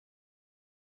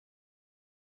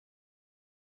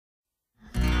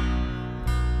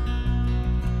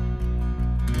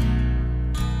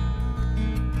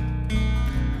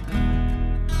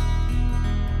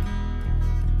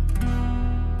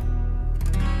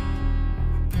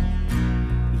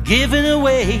giving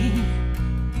away.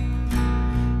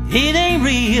 It ain't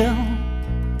real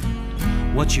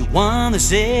what you wanna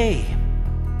say.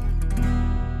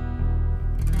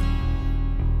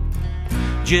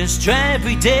 Just try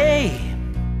every day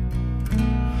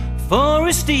for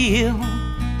a steal.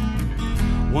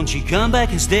 Won't you come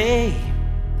back and stay?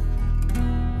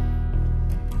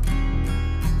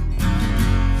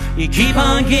 You keep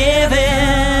on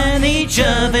giving each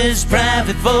other's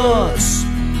private thoughts.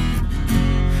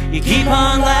 You keep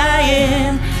on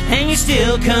lying and you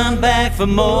still come back for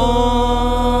more.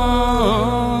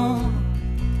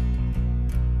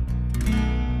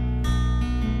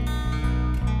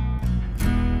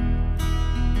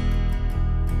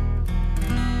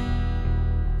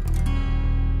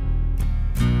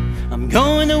 I'm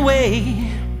going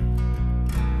away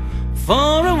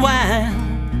for a while.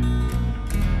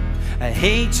 I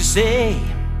hate to say,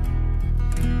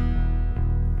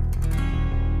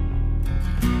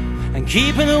 I'm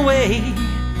keeping away,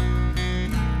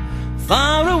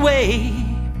 far away,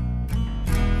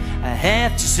 I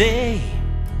have to say.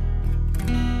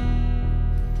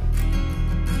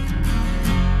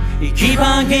 You keep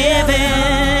on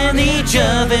giving each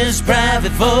other's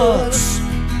private thoughts.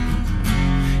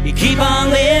 You keep on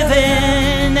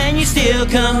living and you still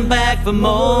come back for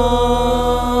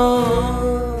more.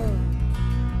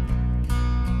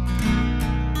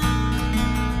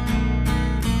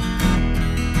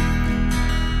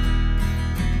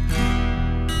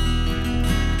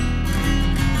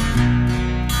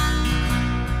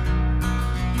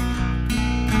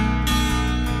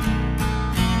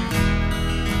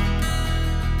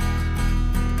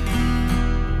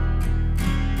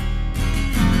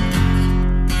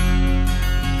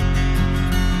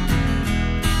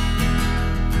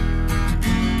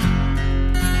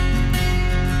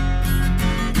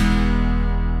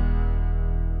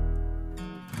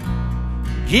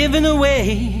 Giving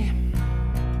away,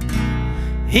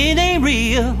 it ain't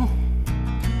real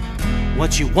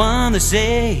what you wanna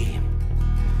say.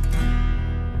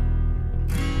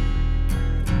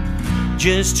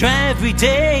 Just try every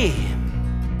day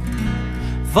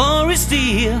for a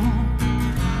steal.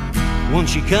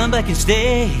 Won't you come back and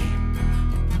stay?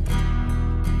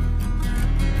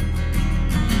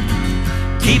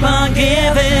 Keep on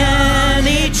giving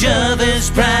each other's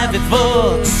private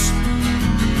thoughts.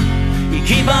 You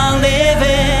keep on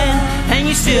living and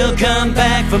you still come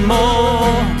back for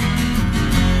more.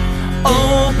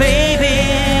 Oh baby,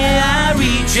 I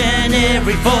reach in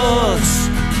every force.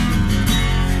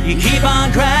 You keep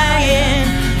on crying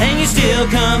and you still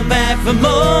come back for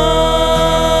more.